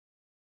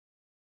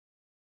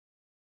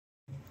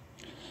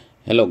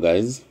Hello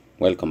guys,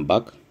 welcome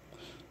back.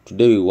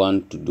 Today we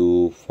want to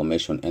do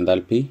formation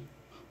enthalpy,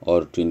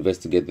 or to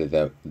investigate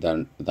the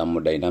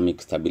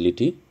thermodynamic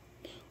stability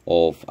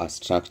of a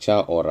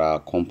structure or a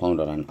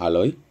compound or an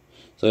alloy.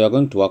 So we are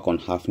going to work on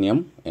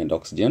hafnium and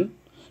oxygen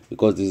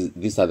because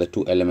these are the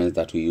two elements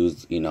that we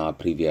used in our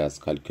previous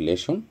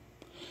calculation.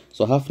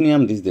 So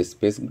hafnium, this is the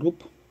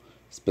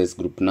space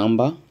group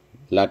number,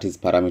 lattice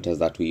parameters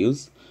that we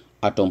use,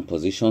 atom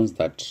positions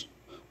that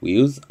we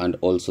use, and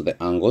also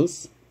the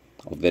angles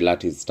of the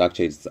lattice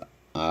structure is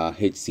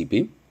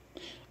HCP.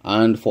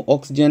 And for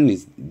oxygen,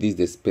 this is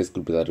the space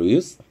group that we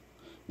use.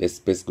 The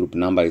space group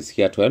number is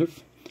here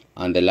 12,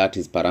 and the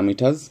lattice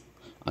parameters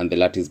and the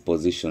lattice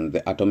position,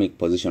 the atomic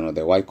position or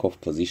the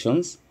Wyckoff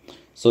positions.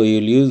 So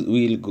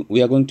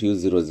we are going to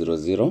use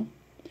 000,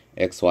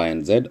 X, Y,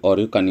 and Z, or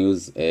you can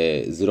use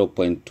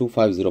 0.25,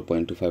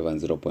 0.25,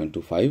 and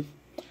 0.25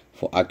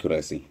 for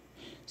accuracy.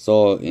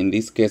 So in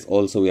this case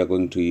also we are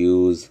going to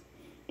use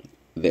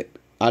the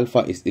alpha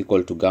is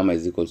equal to gamma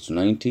is equals to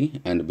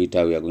 90, and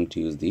beta we are going to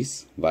use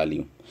this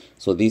value.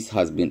 So this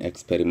has been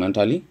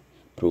experimentally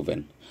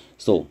proven.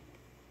 So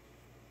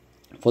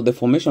for the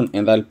formation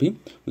enthalpy,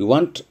 we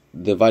want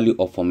the value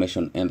of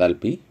formation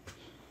enthalpy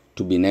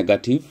to be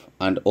negative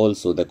and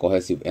also the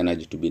cohesive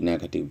energy to be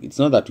negative. It's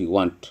not that we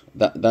want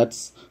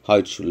that's how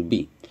it should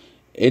be.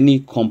 Any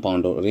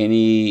compound or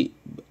any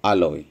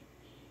alloy,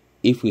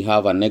 if we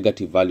have a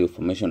negative value of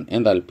formation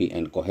enthalpy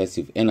and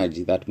cohesive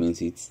energy, that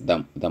means it's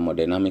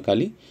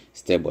thermodynamically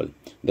stable.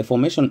 The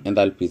formation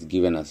enthalpy is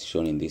given as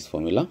shown in this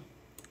formula,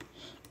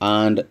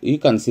 and you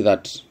can see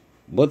that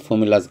both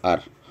formulas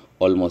are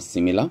almost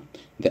similar.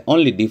 The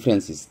only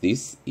difference is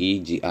this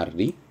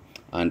EGRD,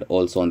 and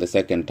also on the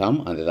second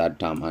term and the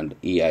third term, and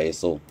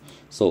EISO.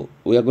 So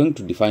we are going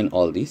to define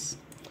all this.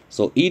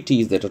 So ET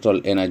is the total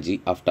energy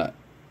after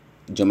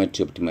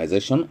geometry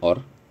optimization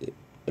or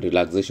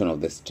relaxation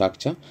of the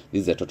structure.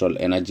 This is the total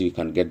energy. We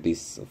can get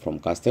this from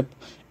CASTEP.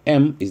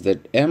 M is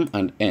that M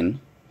and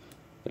N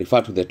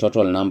refer to the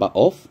total number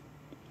of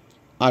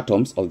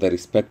atoms of the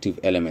respective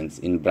elements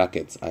in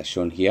brackets as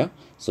shown here.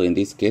 So in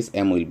this case,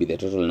 M will be the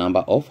total number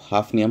of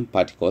hafnium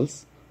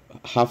particles,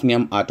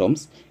 hafnium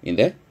atoms in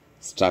the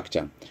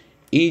structure.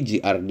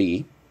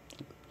 EGRD,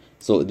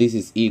 so this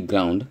is E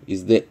ground,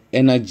 is the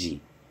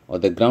energy or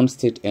the ground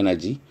state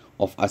energy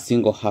of a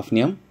single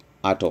hafnium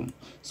atom.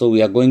 So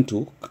we are going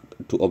to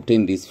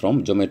obtain this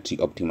from geometry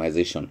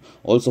optimization.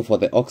 Also for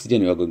the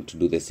oxygen, we are going to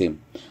do the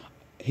same.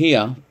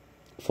 Here,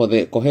 for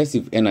the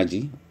cohesive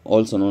energy,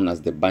 also known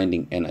as the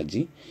binding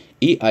energy,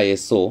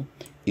 EISO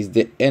is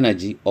the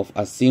energy of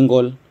a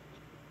single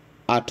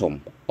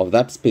atom of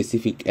that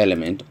specific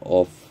element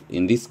of,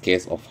 in this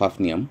case, of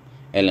hafnium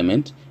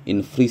element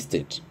in free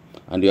state.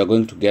 And we are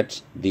going to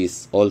get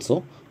this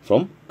also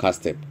from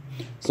CASTEP.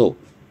 So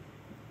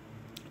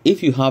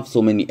if you have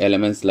so many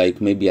elements, like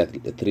maybe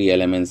 3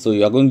 elements, so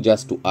you are going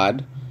just to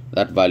add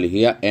that value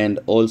here and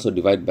also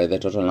divide by the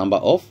total number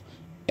of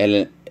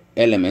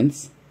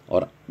elements,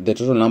 or the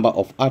total number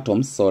of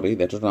atoms,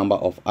 the total number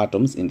of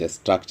atoms in the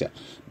structure,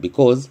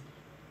 because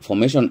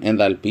formation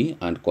enthalpy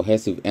and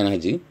cohesive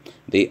energy,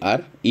 they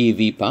are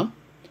EV per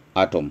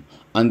atom.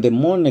 And the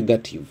more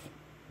negative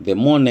the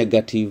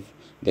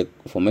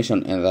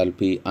formation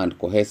enthalpy and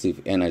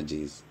cohesive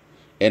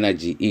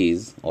energy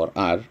is or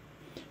are,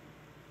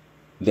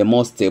 the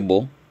more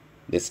stable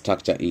the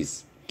structure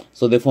is.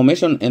 So the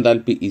formation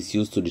enthalpy is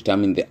used to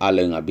determine the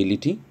alloying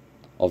ability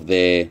of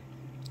the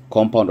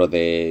compound or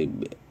the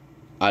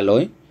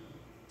alloy.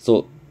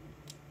 So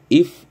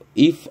if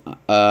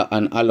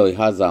an alloy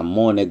has a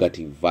more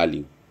negative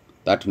value,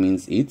 that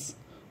means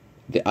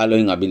the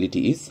alloying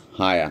ability is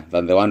higher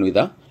than the one with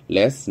a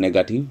less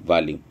negative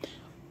value.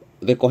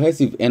 The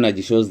cohesive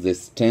energy shows the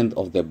strength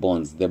of the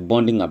bonds, the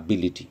bonding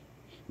ability.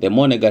 The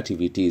more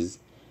negative it is,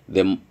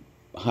 the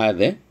higher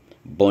the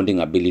bonding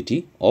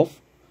ability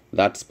of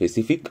that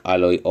specific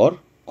alloy or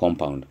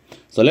compound.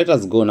 So let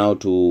us go now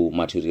to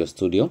Material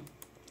Studio.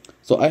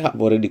 So I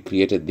have already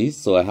created this.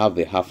 So I have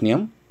the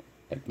hafnium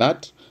like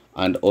that,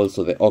 and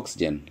also the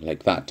oxygen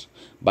like that.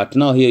 But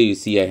now here you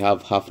see I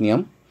have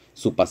hafnium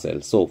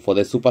supercell. So for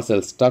the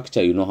supercell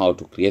structure, you know how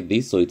to create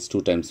this. So it's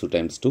 2 times 2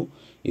 times 2.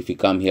 If you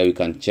come here, you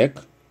can check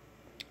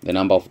the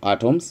number of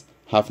atoms.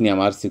 Hafnium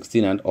are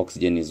 16 and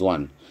oxygen is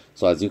 1.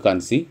 So as you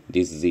can see,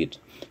 this is it.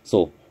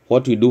 So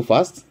what we do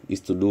first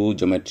is to do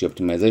geometry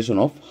optimization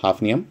of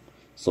hafnium.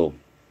 So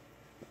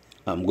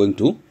I'm going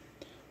to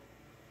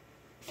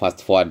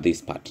fast forward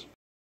this part.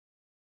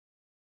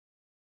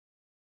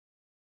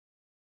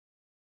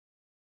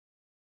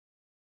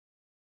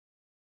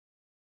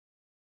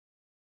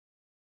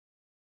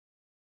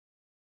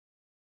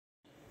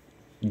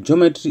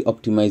 Geometry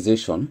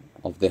optimization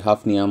of the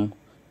hafnium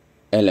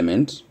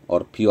element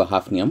or pure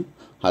hafnium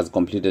has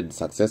completed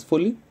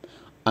successfully,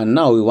 and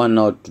now we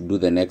want to do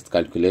the next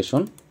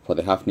calculation for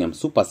the hafnium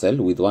supercell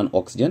with 1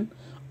 oxygen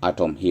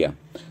atom here.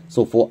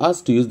 So for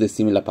us to use the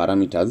similar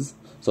parameters,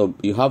 so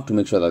you have to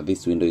make sure that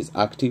this window is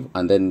active,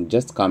 and then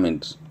just come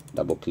and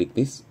double click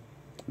this,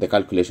 the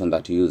calculation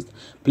that you used.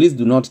 Please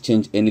do not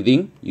change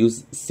anything,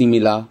 use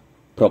similar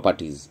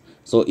properties.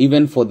 So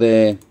even for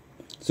the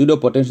pseudo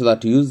potential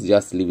that you use,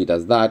 just leave it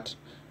as that.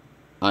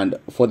 And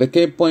for the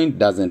K point,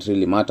 doesn't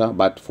really matter,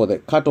 but for the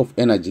cutoff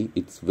energy,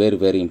 it's very,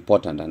 very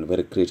important and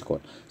very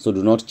critical. So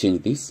do not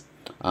change this,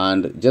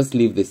 and just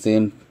leave the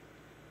same,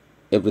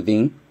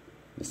 everything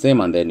the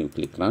same, and then you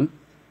click run,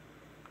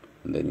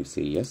 and then you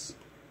say yes.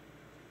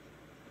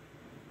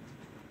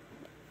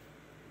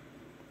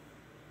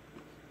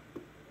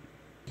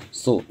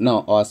 So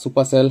now our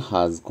Supercell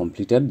has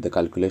completed, the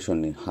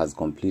calculation has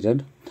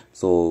completed.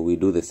 So we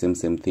do the same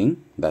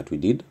thing that we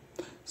did.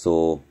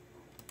 So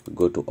we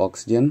go to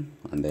oxygen,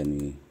 and then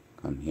we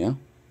come here.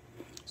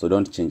 So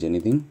don't change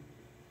anything,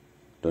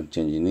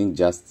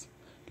 just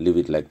leave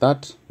it like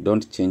that.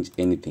 Don't change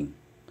anything,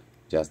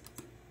 just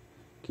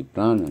keep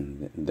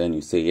run, and then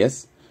you say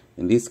yes.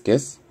 In this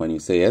case, when you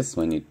say yes,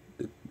 when it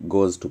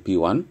goes to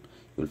P1,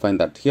 you'll find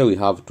that here we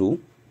have two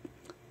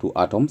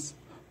atoms,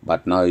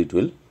 but now it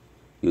will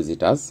use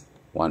it as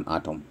one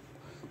atom.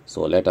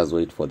 So let us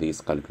wait for this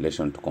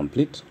calculation to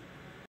complete.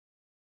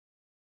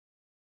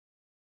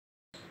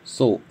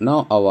 So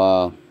now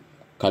our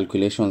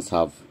calculations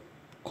have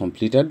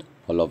completed,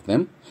 all of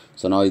them.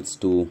 So now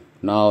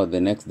now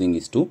the next thing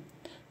is to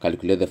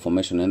calculate the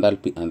formation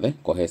enthalpy and the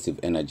cohesive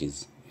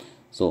energies.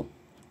 So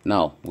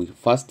now we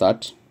first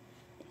start,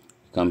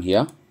 come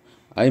here.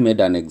 I made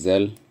an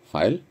Excel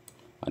file,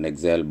 an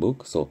Excel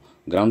book. So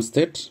ground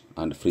state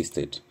and free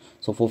state.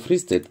 So for free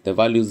state, the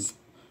values,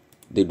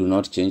 they do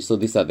not change. So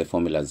these are the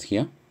formulas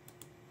here.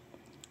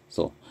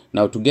 So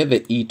now to get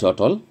the E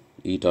total,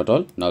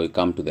 now we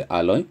come to the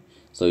alloy.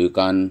 So you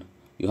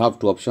have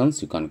two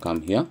options. You can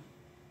come here,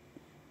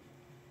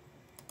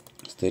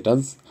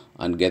 status,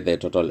 and get the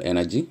total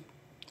energy,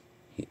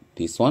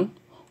 this one,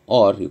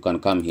 or you can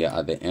come here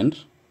at the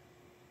end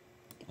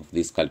of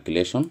this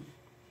calculation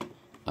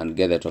and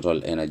get the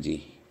total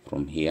energy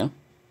from here.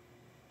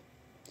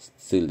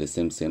 Still the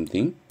same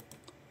thing.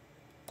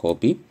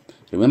 Copy.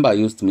 Remember, I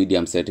used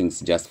medium settings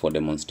just for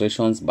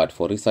demonstrations, but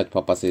for research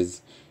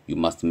purposes, you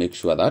must make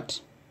sure that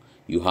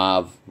you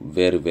have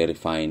very, very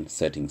fine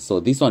settings. So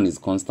this one is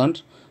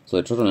constant. So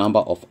the total number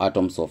of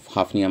atoms of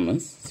hafnium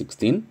is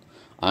 16,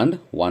 and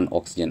one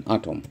oxygen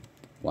atom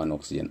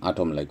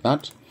like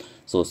that.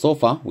 So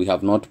far we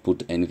have not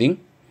put anything.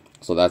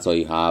 So that's why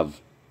you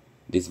have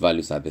these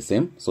values are the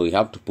same. So you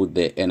have to put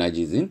the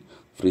energies in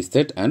free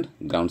state and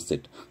ground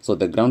state. So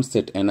the ground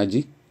state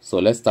energy, so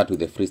let's start with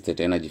the free state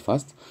energy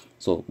first.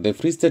 So the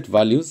free state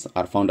values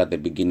are found at the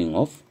beginning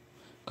of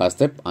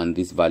CASTEP, and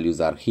these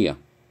values are here.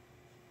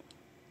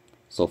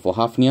 So for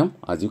hafnium,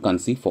 as you can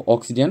see, for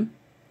oxygen,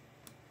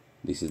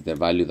 this is the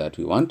value that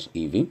we want,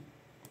 EV.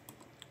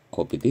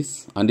 Copy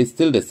this, and it's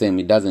still the same.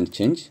 It doesn't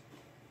change.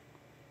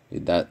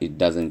 It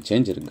doesn't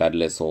change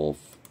regardless of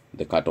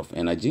the cutoff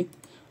energy.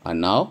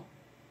 And now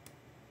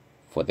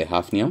for the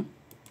hafnium,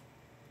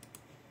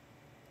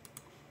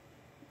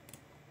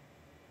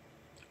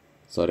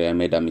 sorry, I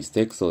made a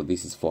mistake. So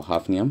this is for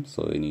hafnium,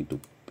 so we need to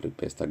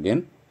paste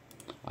again.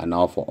 And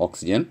now for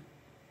oxygen,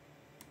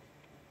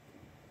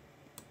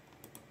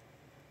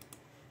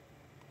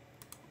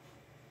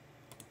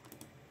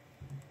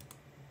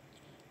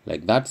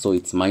 like that. So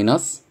it's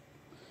minus.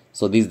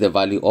 So this is the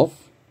value of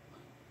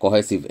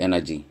cohesive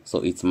energy. So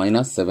it's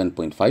minus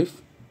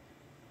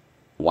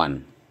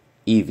 7.51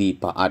 EV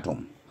per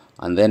atom.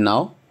 And then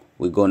now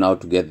we go now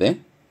to get the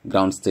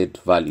ground state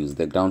values.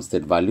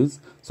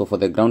 So for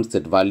the ground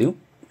state value,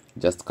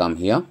 just come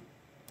here.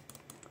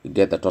 We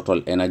get the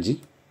total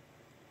energy.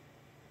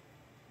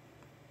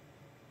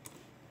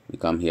 We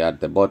come here at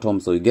the bottom.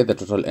 So you get the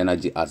total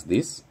energy as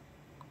this,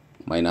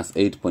 minus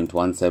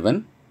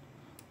 8.17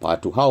 per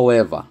 2.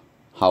 However,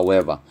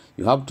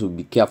 you have to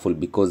be careful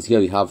because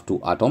here we have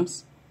two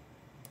atoms.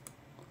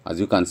 As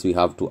you can see, we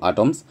have two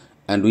atoms,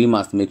 and we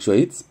must make sure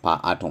it's per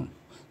atom.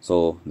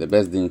 So the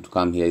best thing to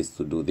come here is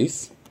to do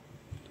this.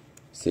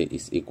 Say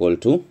is equal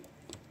to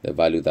the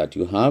value that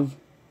you have,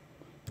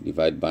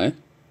 divide by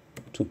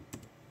 2,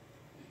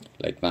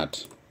 like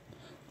that.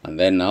 And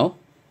then now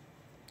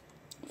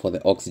for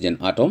the oxygen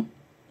atom,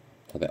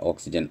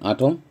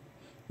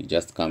 you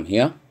just come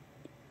here.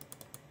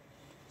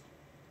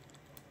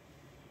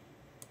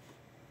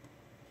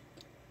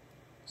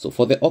 So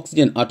for the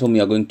oxygen atom,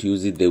 you are going to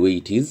use it the way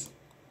it is.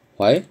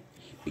 Why?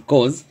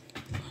 Because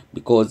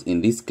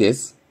in this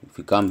case, if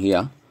we come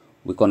here,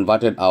 we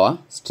converted our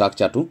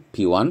structure to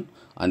P1,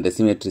 and the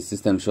symmetry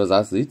system shows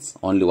us it's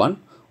only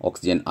one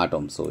oxygen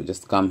atom. So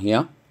just come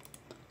here,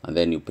 and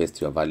then you paste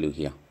your value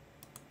here,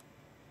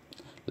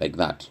 like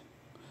that.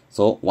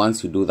 So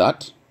once you do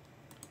that,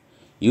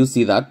 you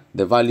see that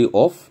the value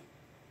of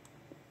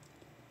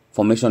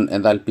formation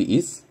enthalpy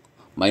is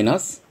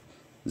minus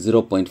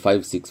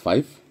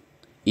 0.565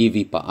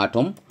 EV per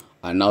atom,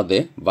 and now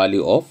the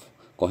value of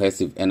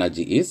cohesive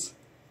energy is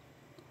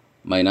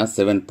minus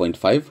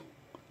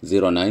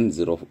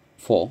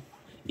 7.50904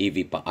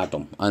 EV per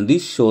atom. And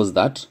this shows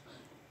that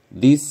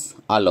this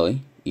alloy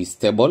is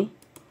stable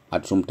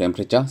at room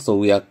temperature. So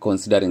we are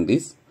considering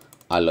this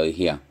alloy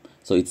here.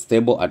 So it's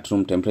stable at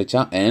room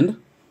temperature, and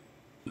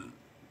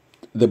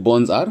the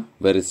bonds are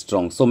very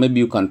strong. So maybe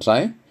you can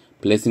try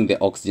placing the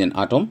oxygen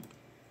atom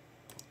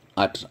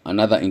at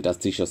another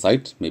interstitial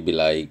site, maybe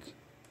like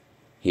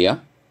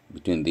here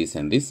between this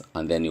and this,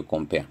 and then you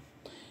compare.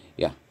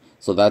 Yeah,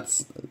 so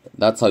that's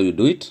how you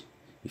do it.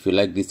 If you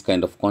like this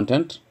kind of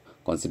content,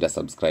 consider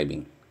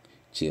subscribing.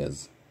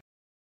 Cheers.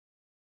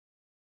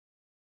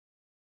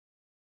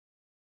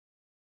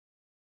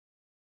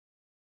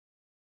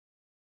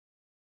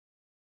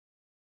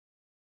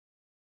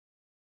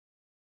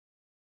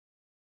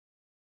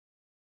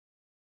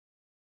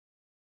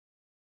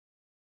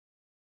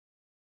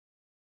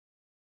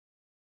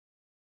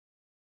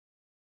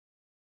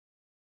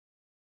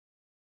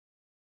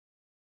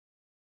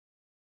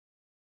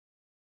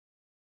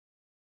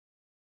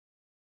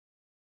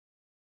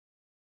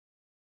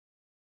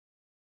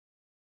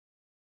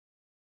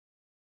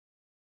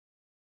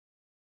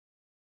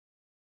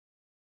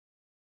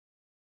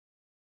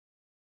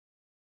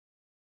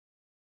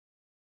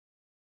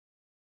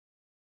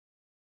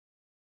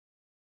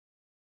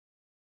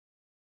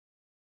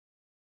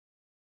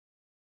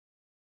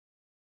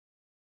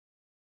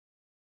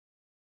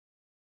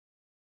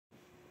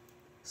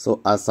 So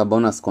as a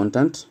bonus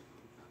content,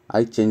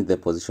 I changed the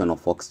position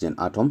of oxygen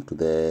atom to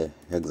the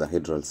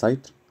hexahedral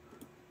site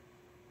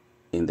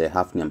in the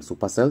hafnium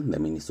supercell, the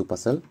mini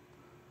supercell.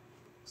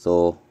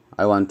 So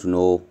I want to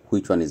know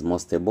which one is more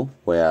stable,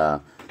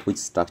 which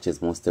structure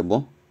is more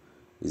stable.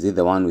 Is it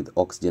the one with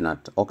oxygen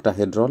at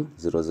octahedral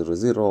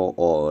 000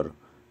 or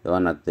the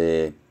one at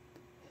the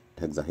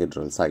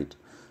hexahedral site?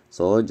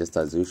 So just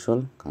as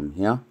usual, come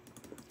here,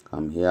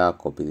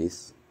 copy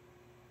this.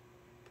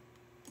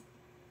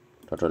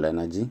 Total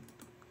energy,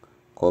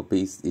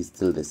 copy is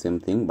still the same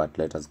thing, but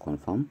let us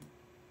confirm.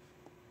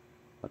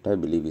 But I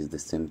believe is the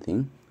same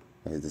thing.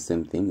 It's the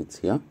same thing, it's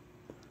here.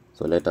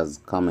 So let us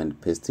come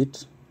and paste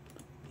it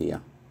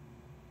here.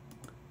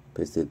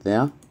 Paste it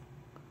there,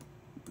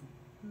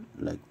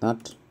 like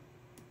that,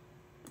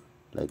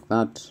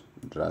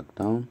 drag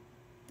down.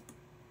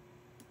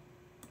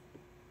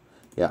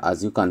 Yeah,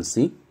 as you can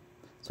see,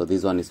 so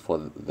this one is for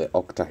the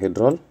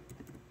octahedral,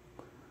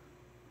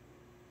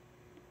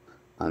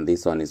 and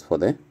this one is for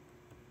the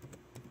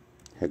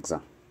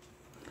hexa.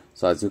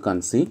 So as you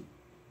can see,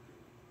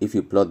 if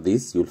you plot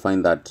this, you'll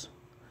find that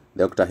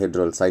the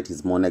octahedral site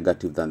is more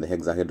negative than the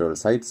hexahedral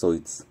site. So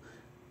it's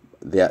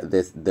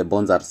the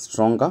bonds are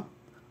stronger,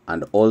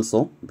 and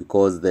also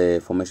because the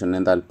formation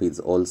enthalpy is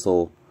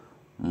also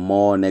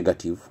more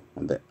negative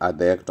at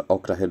the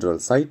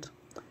octahedral site,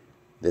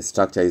 the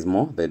structure is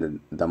more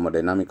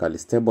thermodynamically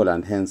stable,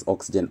 and hence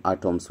oxygen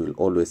atoms will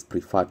always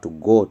prefer to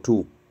go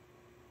to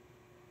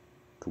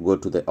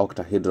the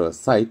octahedral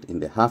site in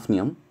the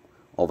hafnium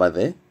over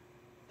the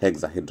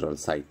hexahedral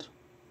site.